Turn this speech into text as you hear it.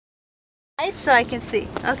Right, so I can see.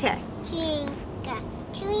 Okay. Twinkle,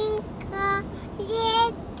 twinkle,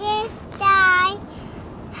 little star,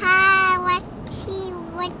 how what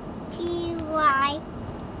you why?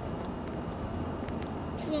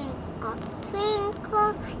 Twinkle,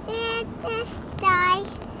 twinkle, little star,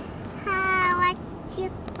 how what you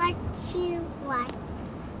why?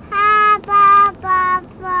 How above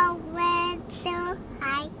went so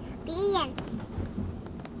high. The end.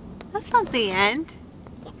 That's not the end.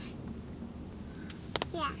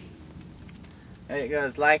 Yeah. It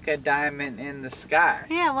goes like a diamond in the sky.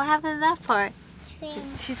 Yeah, what happened to that part? Twinkle,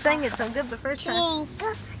 She sang it so good the first time.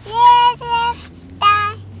 twinkle, little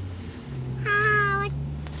star, how what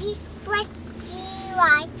you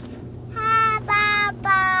like? How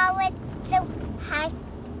above went so high?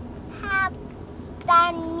 How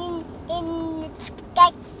diamond in the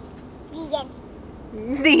sky. The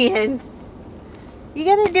end. The end. You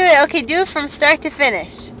gotta do it. Okay, do it from start to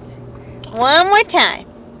finish. One more time.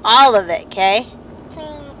 All of it, okay?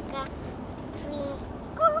 Twinkle,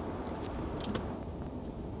 twinkle.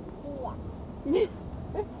 Yeah.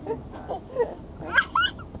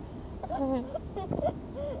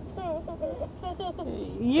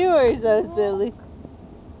 You are so silly.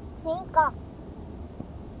 Twinkle,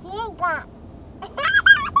 twinkle.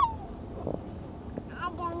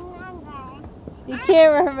 I don't remember. You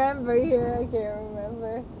can't remember here. I can't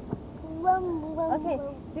remember. Okay, Okay.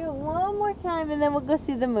 do it one more time and then we'll go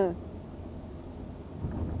see the moon.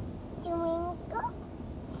 Twinkle,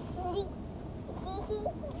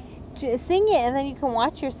 Sing it and then you can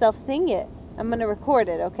watch yourself sing it. I'm going to record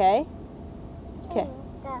it, okay? Okay.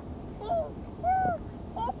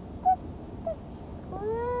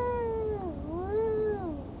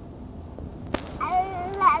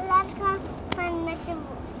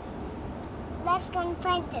 Let's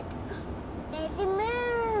confront it. Mr.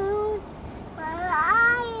 Moon, where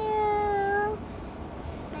are you?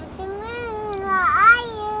 Mr. Moon, where are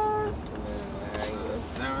you?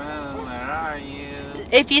 Where are you?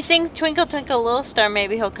 If you sing Twinkle Twinkle Little Star,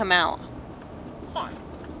 maybe he'll come out. I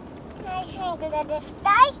twinkle at the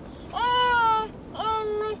sky,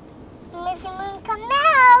 and Mr. Moon come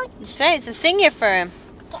out. That's right, so sing it for him.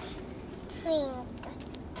 Twinkle,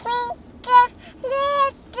 twinkle,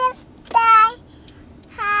 little star,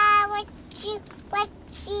 how what you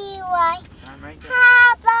are?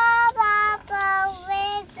 How above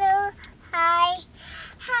with so high,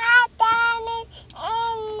 how diamond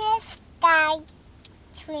in the sky.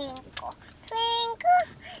 Twinkle, twinkle,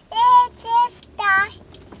 little star,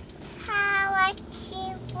 how what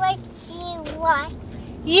you are?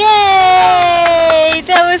 Yay!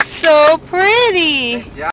 That was so pretty. Good job.